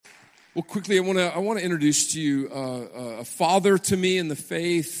Well, quickly, I want to introduce to you a father to me in the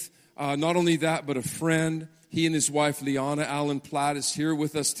faith. Not only that, but a friend. He and his wife, Liana Allen Platt, is here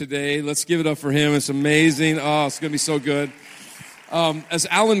with us today. Let's give it up for him. It's amazing. Oh, it's going to be so good. As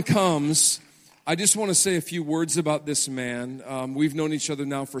Alan comes, I just want to say a few words about this man. We've known each other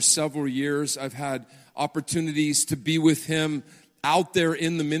now for several years. I've had opportunities to be with him out there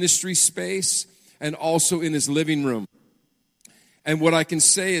in the ministry space and also in his living room. And what I can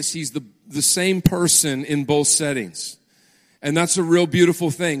say is he's the same person in both settings. And that's a real beautiful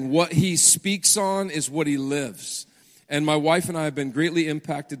thing. What he speaks on is what he lives. And my wife and I have been greatly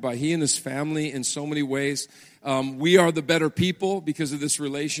impacted by he and his family in so many ways. We are the better people because of this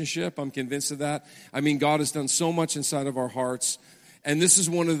relationship. I'm convinced of that. I mean, God has done so much inside of our hearts. And this is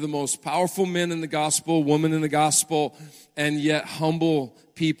one of the most powerful men in the gospel, women in the gospel, and yet humble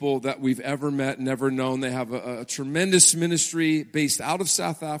people that we've ever met and ever known. They have a tremendous ministry based out of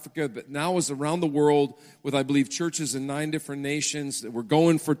South Africa, but now is around the world with, I believe, churches in 9 different nations. We're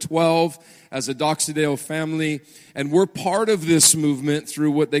going for 12 as a Doxydale family. And we're part of this movement through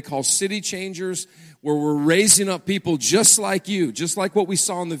what they call City Changers, where we're raising up people just like you, just like what we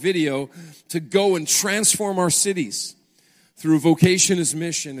saw in the video, to go and transform our cities through vocation as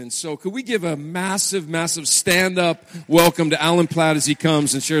mission. And so could we give a massive, massive stand-up welcome to Alan Platt as he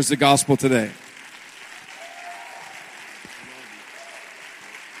comes and shares the gospel today.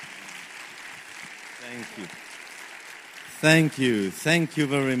 Thank you. Thank you. Thank you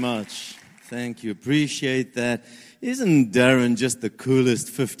very much. Thank you. Appreciate that. Isn't Darren just the coolest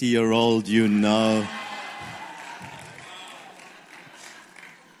 50-year-old you know?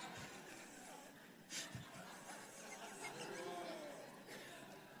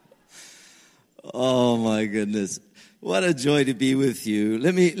 Oh my goodness. What a joy to be with you.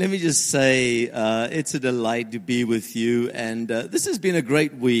 Let me just say, it's a delight to be with you. And this has been a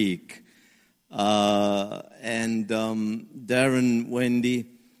great week. Darren, Wendy,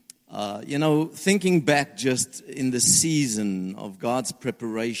 thinking back just in the season of God's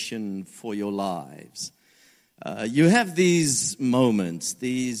preparation for your lives, you have these moments,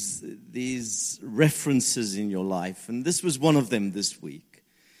 these references in your life. And this was one of them this week.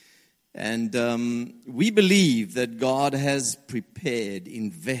 And we believe that God has prepared,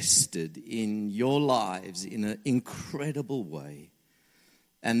 invested in your lives in an incredible way.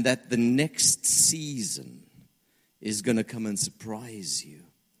 And that the next season is going to come and surprise you.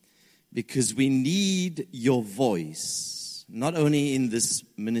 Because we need your voice, not only in this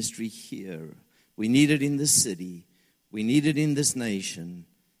ministry here. We need it in this city. We need it in this nation.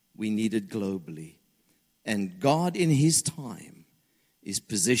 We need it globally. And God in His time is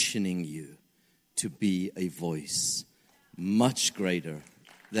positioning you to be a voice much greater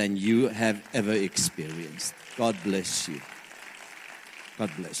than you have ever experienced. God bless you.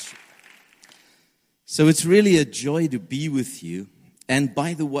 God bless you. So it's really a joy to be with you. And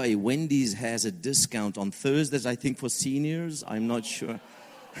by the way, Wendy's has a discount on Thursdays, I think, for seniors. I'm not sure.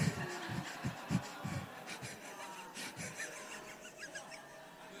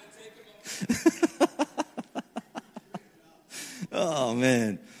 Oh,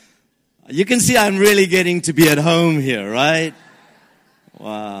 man. You can see I'm really getting to be at home here, right?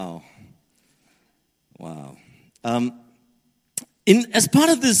 Wow. As part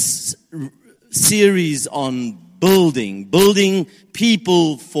of this series on building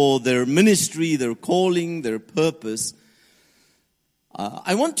people for their ministry, their calling, their purpose,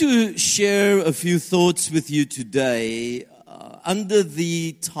 I want to share a few thoughts with you today under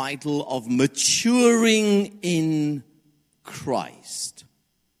the title of Maturing in Christ.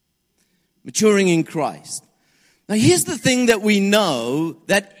 Maturing in Christ. Now here's the thing that we know,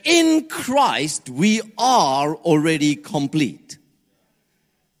 that in Christ we are already complete.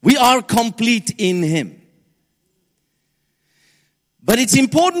 We are complete in Him. But it's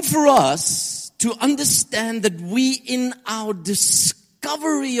important for us to understand that we, in our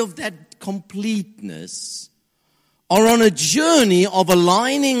discovery of that completeness, are on a journey of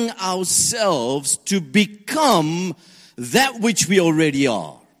aligning ourselves to become that which we already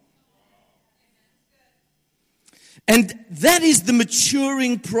are. And that is the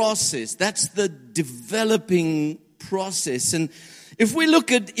maturing process. That's the developing process. And if we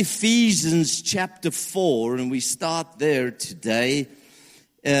look at Ephesians chapter 4, and we start there today,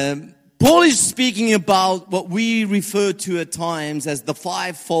 Paul is speaking about what we refer to at times as the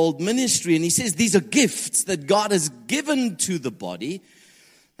fivefold ministry. And he says these are gifts that God has given to the body.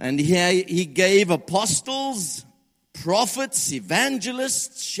 And he gave apostles, prophets,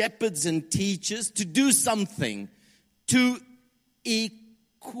 evangelists, shepherds, and teachers to do something, to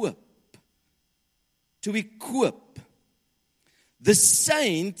equip the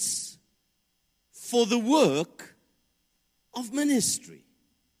saints for the work of ministry.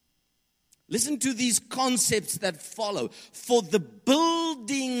 Listen to these concepts that follow. For the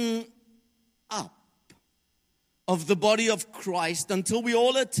building up of the body of Christ until we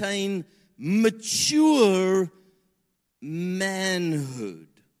all attain mature manhood,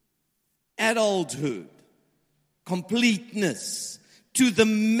 adulthood, completeness, to the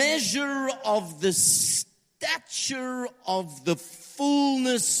measure of the stature of the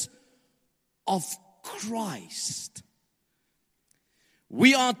fullness of Christ.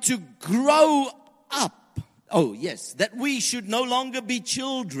 We are to grow up. Oh, yes, that we should no longer be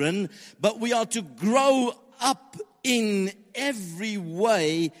children, but we are to grow up in every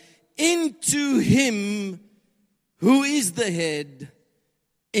way into Him who is the head,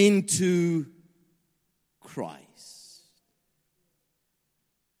 into Christ.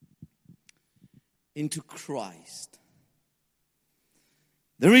 Into Christ.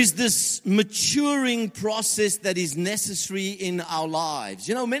 There is this maturing process that is necessary in our lives.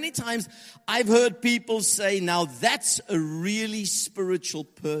 You know, many times I've heard people say, now that's a really spiritual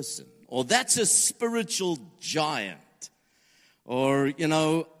person, or that's a spiritual giant, or, you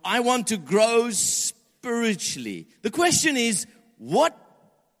know, I want to grow spiritually. The question is, what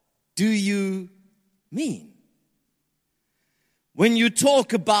do you mean? When you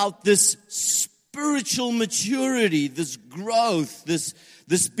talk about this spiritual maturity, this growth, this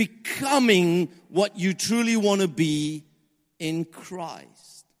becoming what you truly want to be in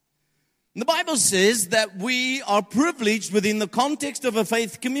Christ. And the Bible says that we are privileged within the context of a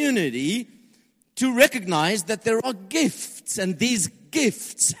faith community to recognize that there are gifts, and these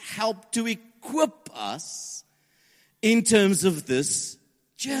gifts help to equip us in terms of this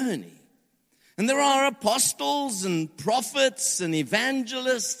journey. And there are apostles and prophets and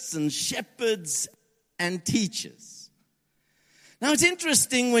evangelists and shepherds and teachers. Now, it's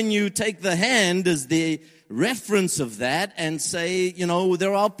interesting when you take the hand as the reference of that and say, you know,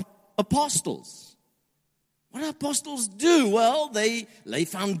 there are apostles. What do apostles do? Well, they lay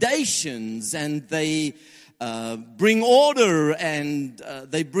foundations, and they bring order, and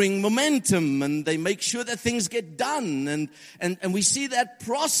they bring momentum, and they make sure that things get done. And we see that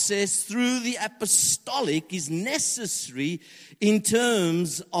process through the apostolic is necessary in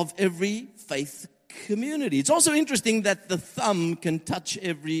terms of every faith community. It's also interesting that the thumb can touch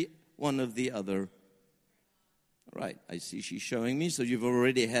every one of the other. Right, I see she's showing me, so you've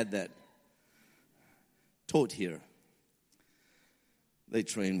already had that taught here. They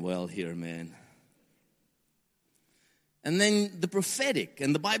train well here, man. And then the prophetic,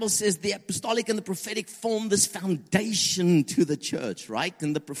 and the Bible says the apostolic and the prophetic form this foundation to the church, right?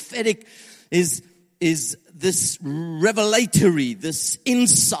 And the prophetic is this revelatory, this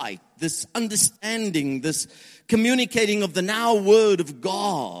insight, this understanding, this communicating of the now word of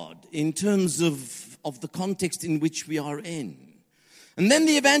God in terms of the context in which we are in. And then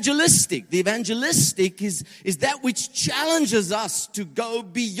the evangelistic. The evangelistic is that which challenges us to go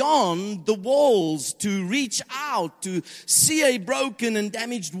beyond the walls, to reach out, to see a broken and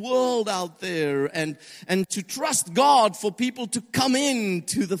damaged world out there, and to trust God for people to come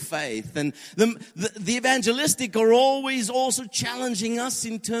into the faith. And the evangelistic are always also challenging us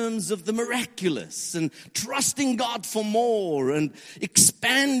in terms of the miraculous, and trusting God for more, and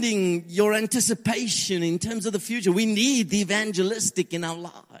expanding your anticipation in terms of the future. We need the evangelistic in our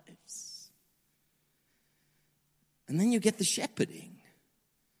lives. And then you get the shepherding.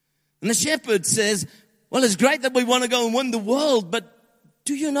 And the shepherd says, well, it's great that we want to go and win the world, but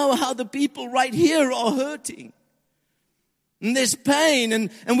do you know how the people right here are hurting? And there's pain,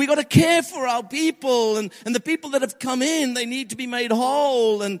 and we got to care for our people, and the people that have come in, they need to be made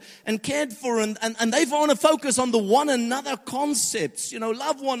whole and cared for, and they want to focus on the one another concepts, you know,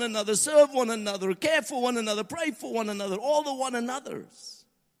 love one another, serve one another, care for one another, pray for one another, all the one another's.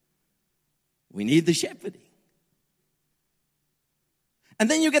 We need the shepherding.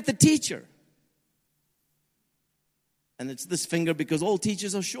 And then you get the teacher. And it's this finger because all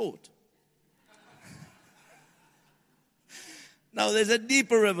teachers are short. Now, there's a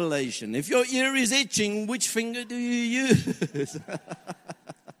deeper revelation. If your ear is itching, which finger do you use?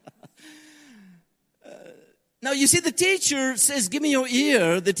 Now, you see, the teacher says, give me your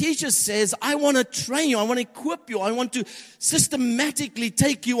ear. The teacher says, I want to train you. I want to equip you. I want to systematically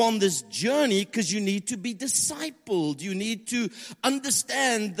take you on this journey because you need to be discipled. You need to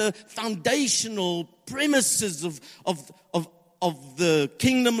understand the foundational premises of the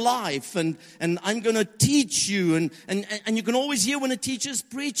kingdom life, and I'm going to teach you, and you can always hear when a teacher's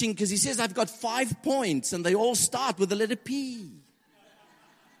preaching because he says, I've got 5 points, and they all start with the letter P.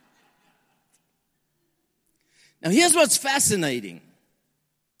 Now here's what's fascinating.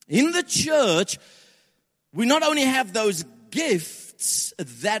 In the church, we not only have those gifts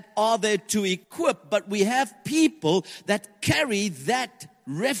that are there to equip, but we have people that carry that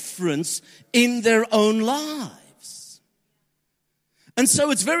reference in their own lives. And so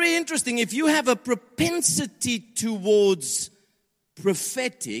it's very interesting. If you have a propensity towards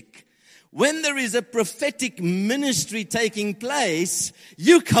prophetic, when there is a prophetic ministry taking place,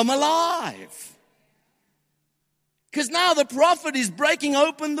 you come alive. Because now the prophet is breaking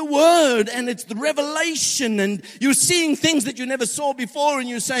open the word, and it's the revelation, and you're seeing things that you never saw before, and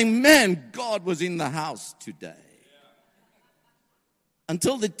you're saying, man, God was in the house today.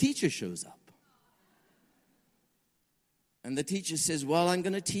 Until the teacher shows up. And the teacher says, well, I'm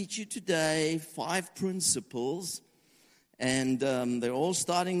going to teach you today 5 principles, and they're all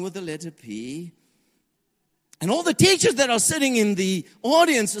starting with the letter P. And all the teachers that are sitting in the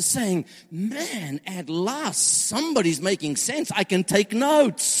audience are saying, man, at last somebody's making sense. I can take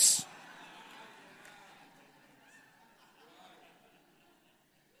notes.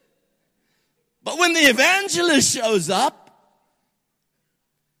 But when the evangelist shows up,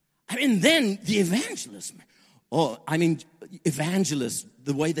 then the evangelist, evangelists,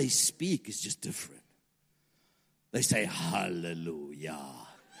 the way they speak is just different. They say, hallelujah.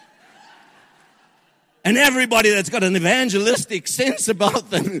 And everybody that's got an evangelistic sense about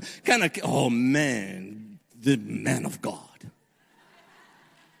them kind of, oh man, the man of God.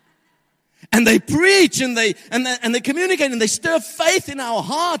 And they preach and they communicate and they stir faith in our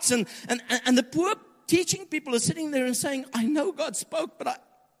hearts. And the poor teaching people are sitting there and saying, I know God spoke, but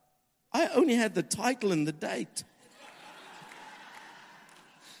I only had the title and the date.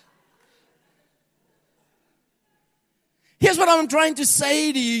 Here's what I'm trying to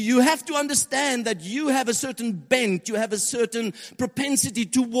say to you. You have to understand that you have a certain bent. You have a certain propensity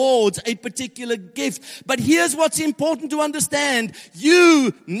towards a particular gift. But here's what's important to understand.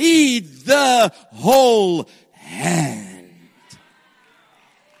 You need the whole hand.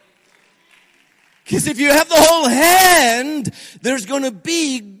 Because if you have the whole hand, there's going to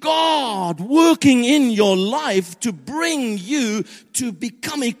be God working in your life to bring you to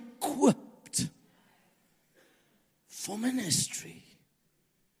become equipped for ministry,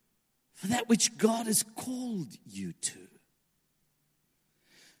 for that which God has called you to.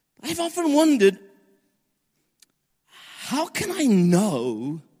 I've often wondered, how can I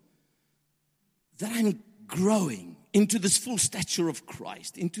know that I'm growing into this full stature of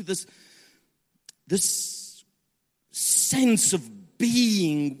Christ, into this sense of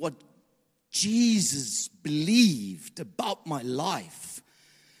being what Jesus believed about my life?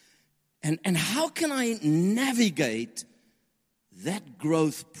 And how can I navigate that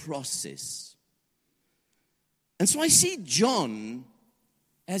growth process? And so I see John,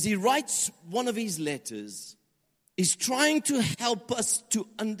 as he writes one of his letters, is trying to help us to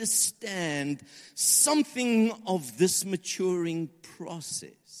understand something of this maturing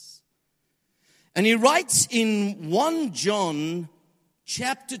process. And he writes in 1 John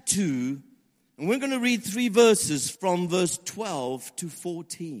chapter 2, and we're going to read 3 verses from verse 12 to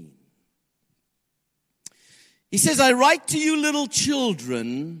 14. He says, I write to you little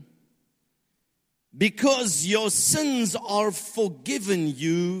children because your sins are forgiven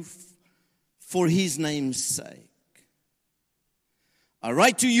you for his name's sake. I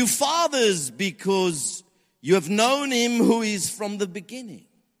write to you fathers because you have known him who is from the beginning.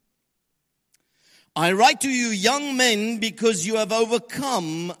 I write to you young men because you have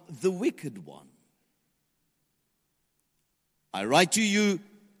overcome the wicked one. I write to you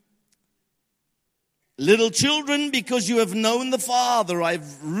little children, because you have known the Father.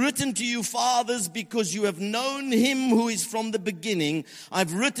 I've written to you, fathers, because you have known him who is from the beginning.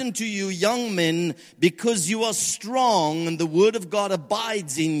 I've written to you, young men, because you are strong and the word of God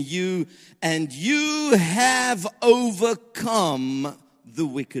abides in you, and you have overcome the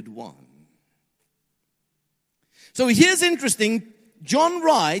wicked one. So here's interesting. John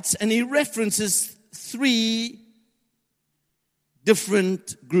writes, and he references 3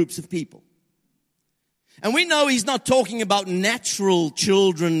 different groups of people. And we know he's not talking about natural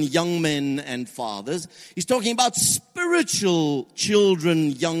children, young men, and fathers. He's talking about spiritual children,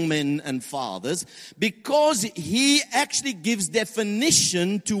 young men, and fathers, because he actually gives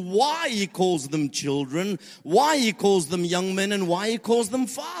definition to why he calls them children, why he calls them young men, and why he calls them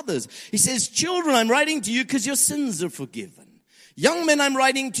fathers. He says, children, I'm writing to you because your sins are forgiven. Young men, I'm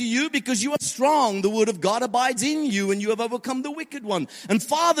writing to you because you are strong. The word of God abides in you and you have overcome the wicked one. And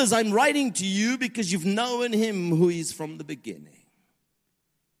fathers, I'm writing to you because you've known him who is from the beginning.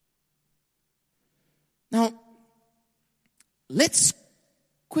 Now, let's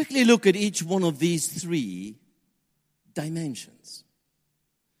quickly look at each one of these 3 dimensions.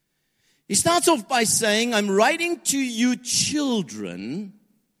 He starts off by saying, I'm writing to you children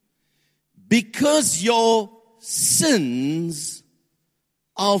because your sins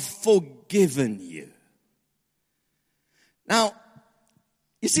are forgiven you. Now,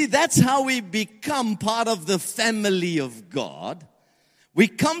 you see, that's how we become part of the family of God. We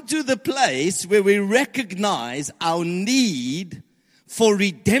come to the place where we recognize our need for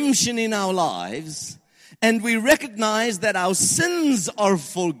redemption in our lives, and we recognize that our sins are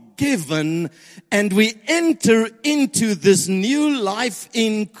forgiven, and we enter into this new life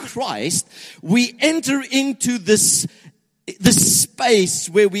in Christ. We enter into this space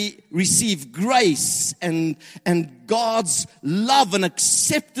where we receive grace and God's love and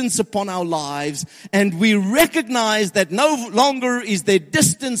acceptance upon our lives, and we recognize that no longer is there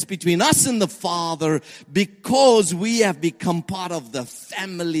distance between us and the Father, because we have become part of the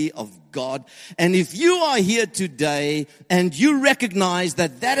family of God. And if you are here today and you recognize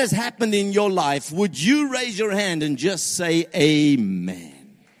that that has happened in your life, would you raise your hand and just say amen?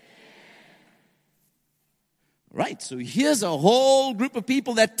 Right, so here's a whole group of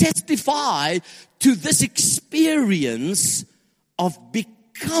people that testify to this experience of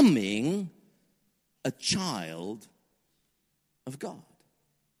becoming a child of God.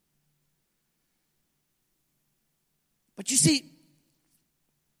 But you see,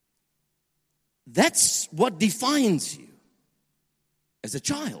 that's what defines you as a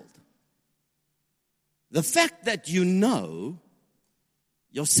child. The fact that you know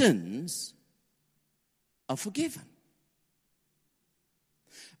your sins are forgiven.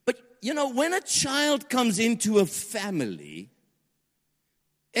 But you know, when a child comes into a family,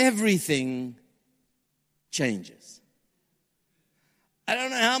 everything changes. I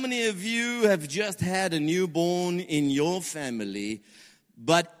don't know how many of you have just had a newborn in your family,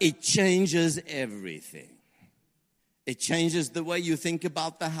 but it changes everything. It changes the way you think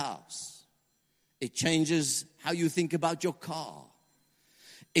about the house. It changes how you think about your car.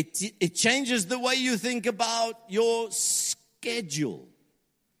 It changes the way you think about your schedule.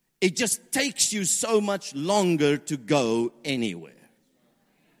 It just takes you so much longer to go anywhere.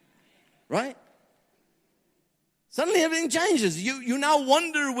 Right? Suddenly everything changes. You now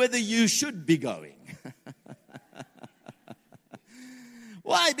wonder whether you should be going.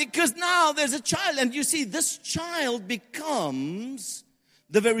 Why? Because now there's a child, and you see, this child becomes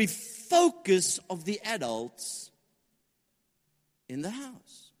the very focus of the adults in the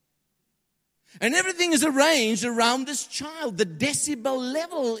house. And everything is arranged around this child. The decibel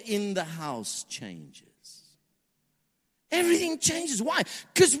level in the house changes. Everything changes. Why?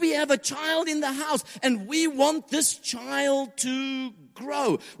 Because we have a child in the house, and we want this child to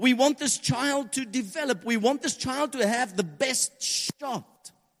grow. We want this child to develop. We want this child to have the best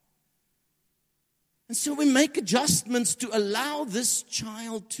shot. And so we make adjustments to allow this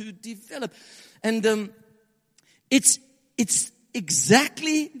child to develop. And it's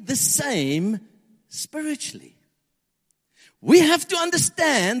exactly the same spiritually. We have to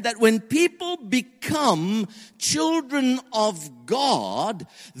understand that when people become children of God,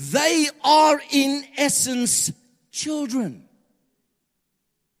 they are in essence children.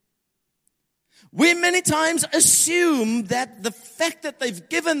 We many times assume that the fact that they've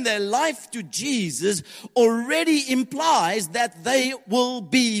given their life to Jesus already implies that they will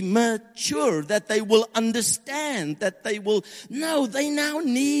be mature, that they will understand, that they will... No, they now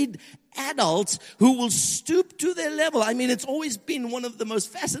need adults who will stoop to their level. I mean, it's always been one of the most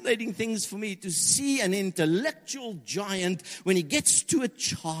fascinating things for me to see an intellectual giant. When he gets to a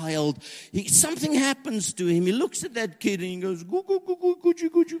child, something happens to him. He looks at that kid and he goes, goo, goo, goo, goo, goo, goo,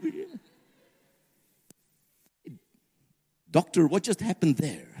 goo, goo. Doctor, what just happened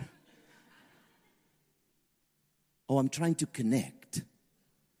there? Oh, I'm trying to connect.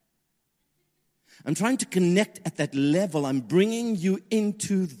 I'm trying to connect at that level. I'm bringing you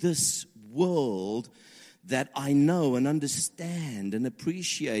into this world that I know and understand and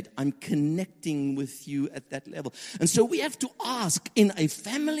appreciate. I'm connecting with you at that level. And so we have to ask, in a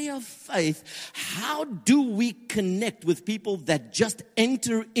family of faith, how do we connect with people that just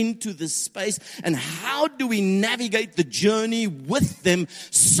enter into this space? And how do we navigate the journey with them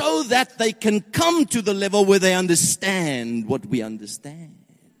so that they can come to the level where they understand what we understand?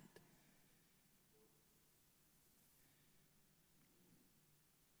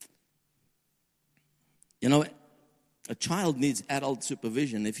 You know, a child needs adult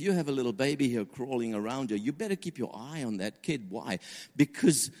supervision. If you have a little baby here crawling around you, you better keep your eye on that kid. Why?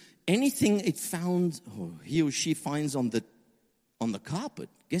 Because anything it found, or he or she finds on the carpet,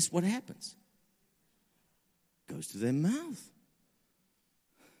 guess what happens? Goes to their mouth.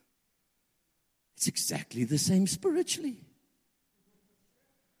 It's exactly the same spiritually.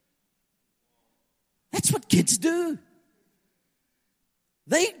 kids do.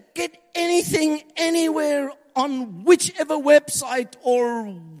 They get anything, anywhere, on whichever website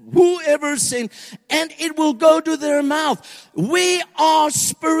or whoever sent, and it will go to their mouth. We are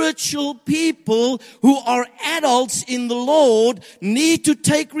spiritual people who are adults in the Lord, need to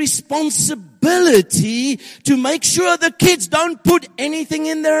take responsibility to make sure the kids don't put anything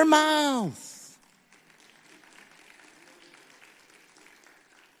in their mouth.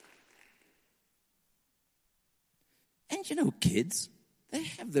 And you know, kids, they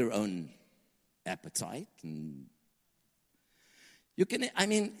have their own appetite, and you can. I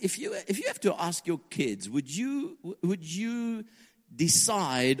mean, if you have to ask your kids, would you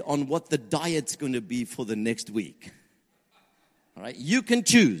decide on what the diet's going to be for the next week? All right, you can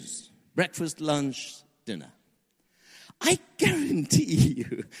choose breakfast, lunch, dinner. I guarantee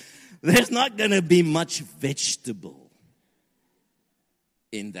you, there's not going to be much vegetable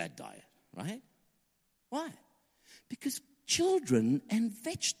in that diet, right? Why? Because children and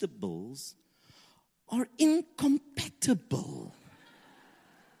vegetables are incompatible.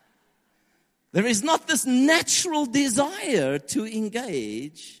 There is not this natural desire to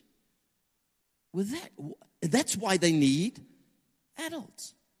engage with that. That's why they need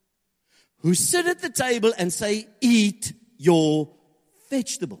adults who sit at the table and say, eat your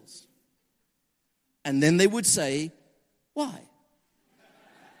vegetables. And then they would say, why?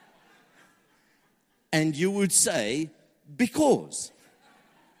 And you would say, because.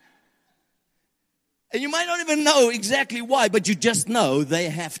 And you might not even know exactly why, but you just know they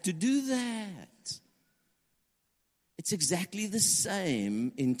have to do that. It's exactly the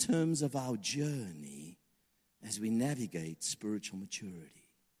same in terms of our journey as we navigate spiritual maturity.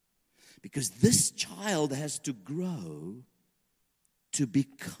 Because this child has to grow to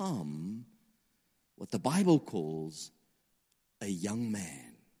become what the Bible calls a young man.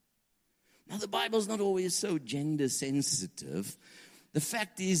 Now, the Bible's not always so gender sensitive. The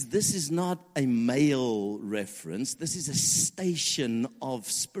fact is, this is not a male reference. This is a station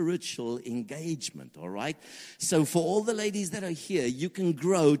of spiritual engagement, all right? So for all the ladies that are here, you can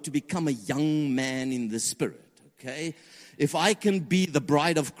grow to become a young man in the spirit, okay? If I can be the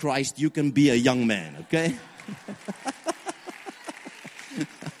bride of Christ, you can be a young man, okay?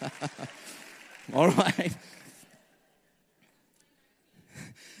 All right?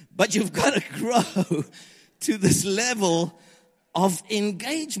 But you've got to grow to this level of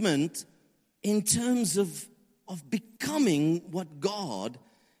engagement in terms of becoming what God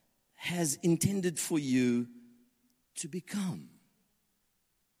has intended for you to become.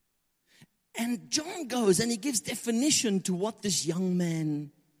 And John goes and he gives definition to what this young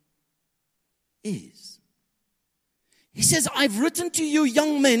man is. He says, I've written to you,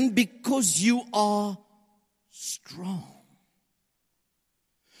 young men, because you are strong.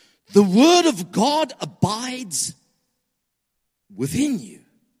 The word of God abides within you.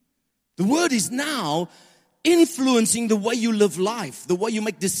 The word is now influencing the way you live life, the way you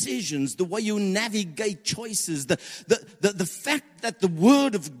make decisions, the way you navigate choices. The fact that the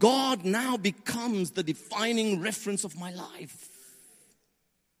word of God now becomes the defining reference of my life.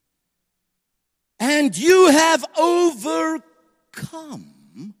 And you have overcome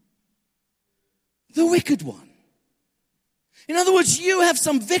the wicked one. In other words, you have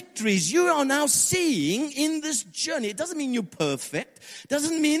some victories you are now seeing in this journey. It doesn't mean you're perfect. It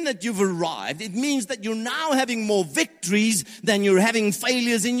doesn't mean that you've arrived. It means that you're now having more victories than you're having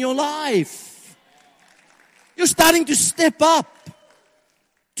failures in your life. You're starting to step up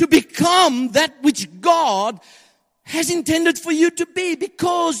to become that which God has intended for you to be,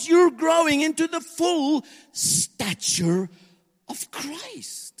 because you're growing into the full stature of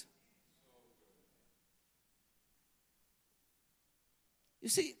Christ. You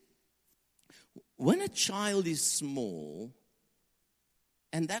see, when a child is small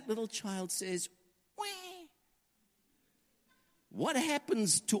and that little child says, wah, what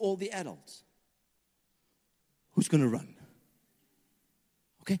happens to all the adults? Who's going to run?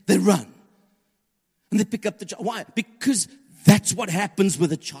 Okay, they run. And they pick up the child. Why? Because that's what happens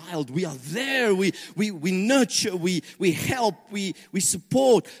with a child. We are there. We nurture. We help. We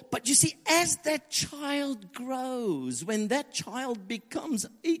support. But you see, as that child grows, when that child becomes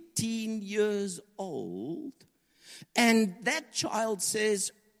 18 years old, and that child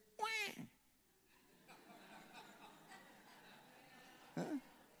says, wah. Huh?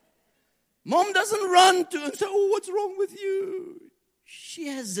 Mom doesn't run to and say, oh, what's wrong with you? She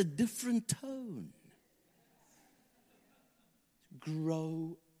has a different tone.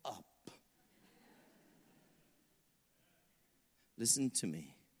 Grow up. Listen to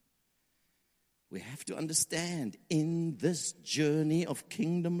me. We have to understand, in this journey of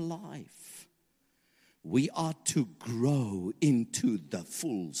kingdom life, We are to grow into the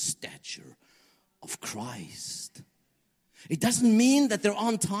full stature of Christ. It doesn't mean that there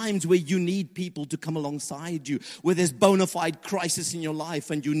aren't times where you need people to come alongside you, where there's bona fide crisis in your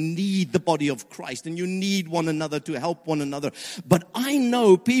life and you need the body of Christ and you need one another to help one another. But I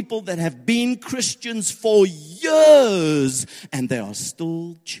know people that have been Christians for years and they are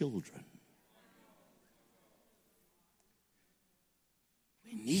still children.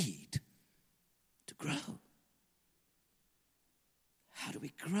 We need to grow. How do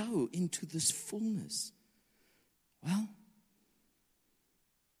we grow into this fullness? Well,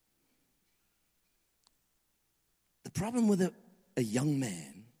 the problem with a young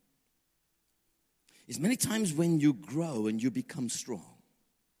man is many times when you grow and you become strong,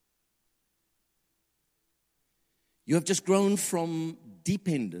 you have just grown from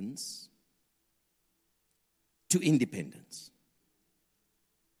dependence to independence.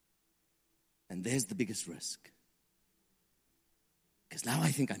 And there's the biggest risk. Because now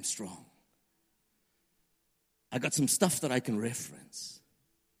I think I'm strong. I got some stuff that I can reference.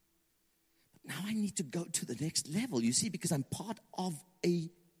 But now I need to go to the next level, you see, because I'm part of a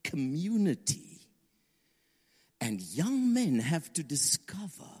community. And young men have to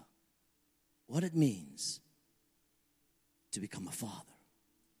discover what it means to become a father.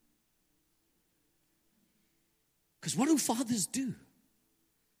 Because what do fathers do?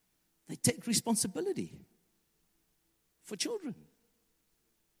 They take responsibility for children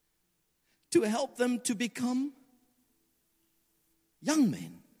to help them to become young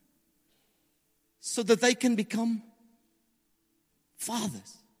men so that they can become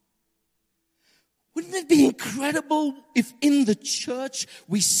fathers. Wouldn't it be incredible if in the church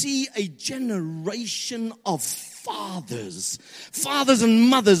we see a generation of fathers and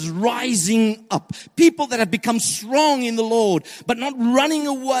mothers rising up, people that have become strong in the Lord, but not running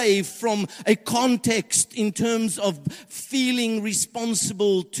away from a context in terms of feeling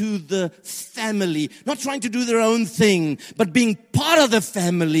responsible to the family, not trying to do their own thing, but being part of the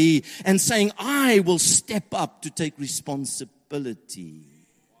family and saying, I will step up to take responsibility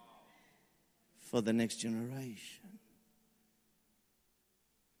for the next generation.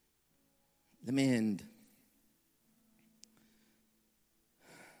 Let me end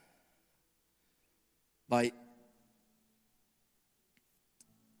by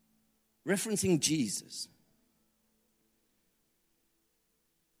referencing Jesus.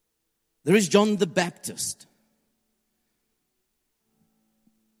 There is John the Baptist,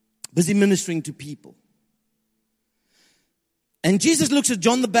 busy ministering to people. And Jesus looks at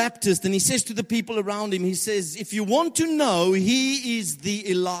John the Baptist and he says to the people around him, he says, if you want to know, he is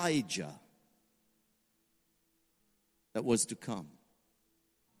the Elijah that was to come.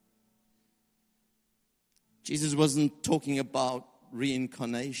 Jesus wasn't talking about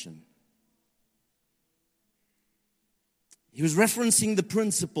reincarnation. He was referencing the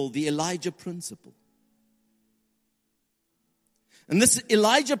principle, the Elijah principle. And this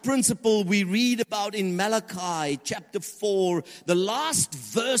Elijah principle we read about in Malachi chapter 4, the last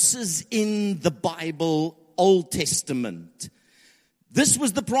verses in the Bible, Old Testament. This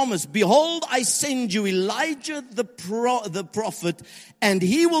was the promise. Behold, I send you Elijah the prophet, and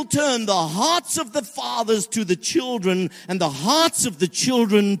he will turn the hearts of the fathers to the children and the hearts of the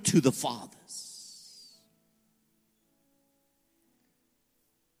children to the fathers.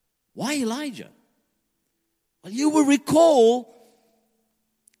 Why Elijah? Well, you will recall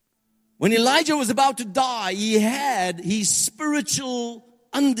when Elijah was about to die, he had his spiritual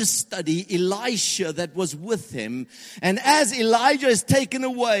understudy, Elisha, that was with him. And as Elijah is taken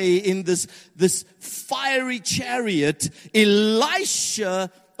away in this fiery chariot, Elisha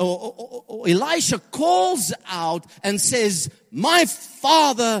calls out and says, my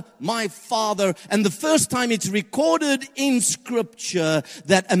father, my father. And the first time it's recorded in Scripture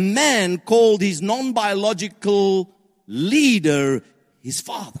that a man called his non-biological leader his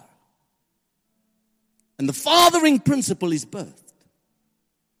father. And the fathering principle is birthed.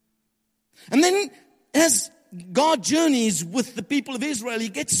 And then as God journeys with the people of Israel, he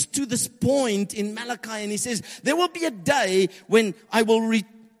gets to this point in Malachi and he says, there will be a day when I will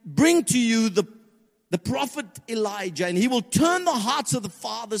bring to you the prophet Elijah, and he will turn the hearts of the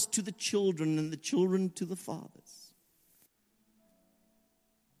fathers to the children and the children to the fathers.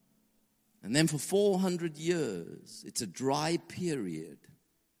 And then for 400 years, it's a dry period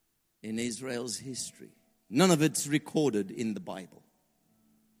in Israel's history. None of it's recorded in the Bible.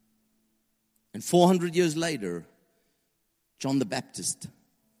 And 400 years later, John the Baptist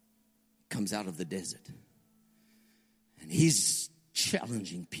comes out of the desert. And he's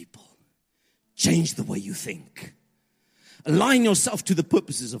challenging people. Change the way you think. Align yourself to the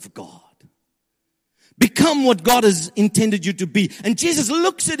purposes of God. Become what God has intended you to be. And Jesus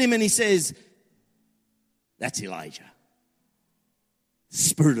looks at him and he says, that's Elijah. The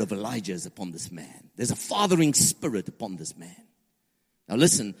spirit of Elijah is upon this man. There's a fathering spirit upon this man. Now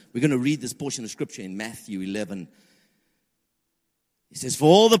listen, we're going to read this portion of scripture in Matthew 11. He says, for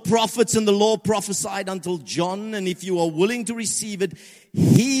all the prophets and the law prophesied until John, and if you are willing to receive it,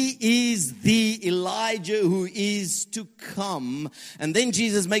 he is the Elijah who is to come. And then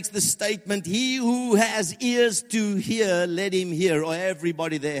Jesus makes the statement, he who has ears to hear, let him hear. Or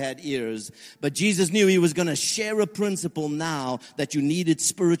everybody there had ears. But Jesus knew he was going to share a principle now that you needed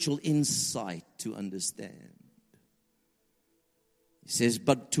spiritual insight to understand. He says,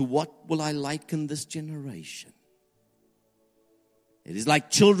 but to what will I liken this generation? It is like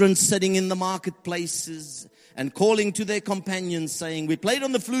children sitting in the marketplaces and calling to their companions saying, we played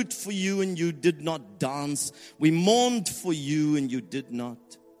on the flute for you and you did not dance. We mourned for you and you did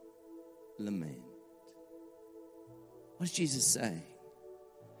not lament. What does Jesus say?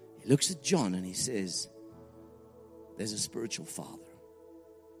 He looks at John and he says, there's a spiritual father.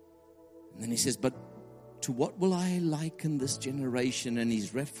 And then he says, but to what will I liken this generation? And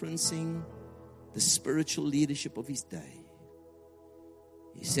he's referencing the spiritual leadership of his day.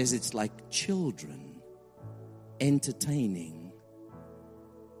 He says it's like children entertaining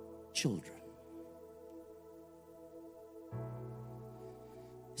children.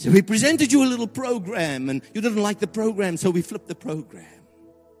 So we presented you a little program and you didn't like the program, so we flipped the program.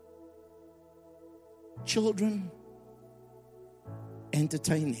 Children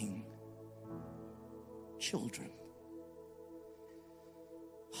entertaining children.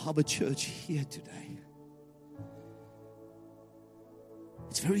 Harbor Church here today.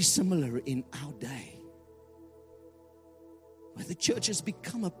 It's very similar in our day, where the church has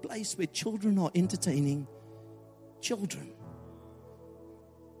become a place where children are entertaining children.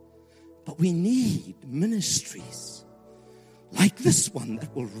 But we need ministries like this one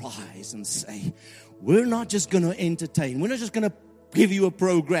that will rise and say, we're not just going to entertain. We're not just going to give you a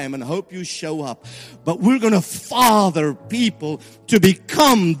program and hope you show up. But we're going to father people to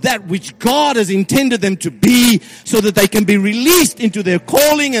become that which God has intended them to be so that they can be released into their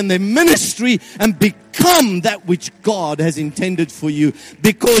calling and their ministry and become that which God has intended for you.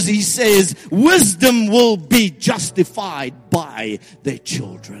 Because he says wisdom will be justified by their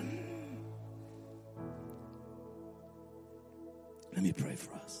children. Let me pray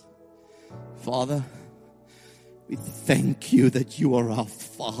for us. Father, we thank you that you are our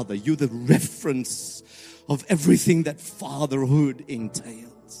Father. You're the reference of everything that fatherhood entails.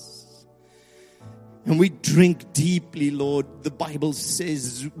 And we drink deeply, Lord. The Bible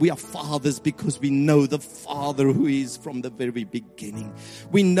says we are fathers because we know the Father who is from the very beginning.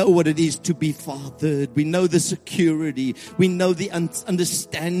 We know what it is to be fathered. We know the security. We know the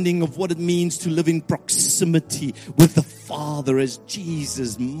understanding of what it means to live in proximity with the Father as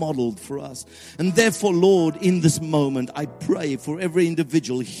Jesus modeled for us. And therefore, Lord, in this moment, I pray for every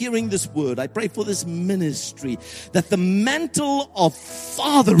individual hearing this word. I pray for this ministry that the mantle of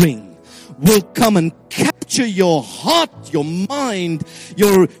fathering will come and capture your heart, your mind,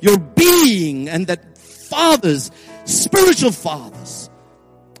 your being, and that fathers, spiritual fathers,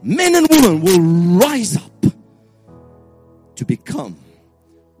 men and women will rise up to become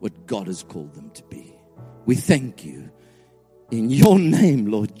what God has called them to be. We thank you. In your name,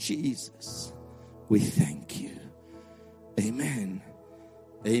 Lord Jesus, we thank you. Amen.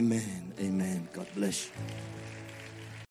 Amen. Amen. God bless you.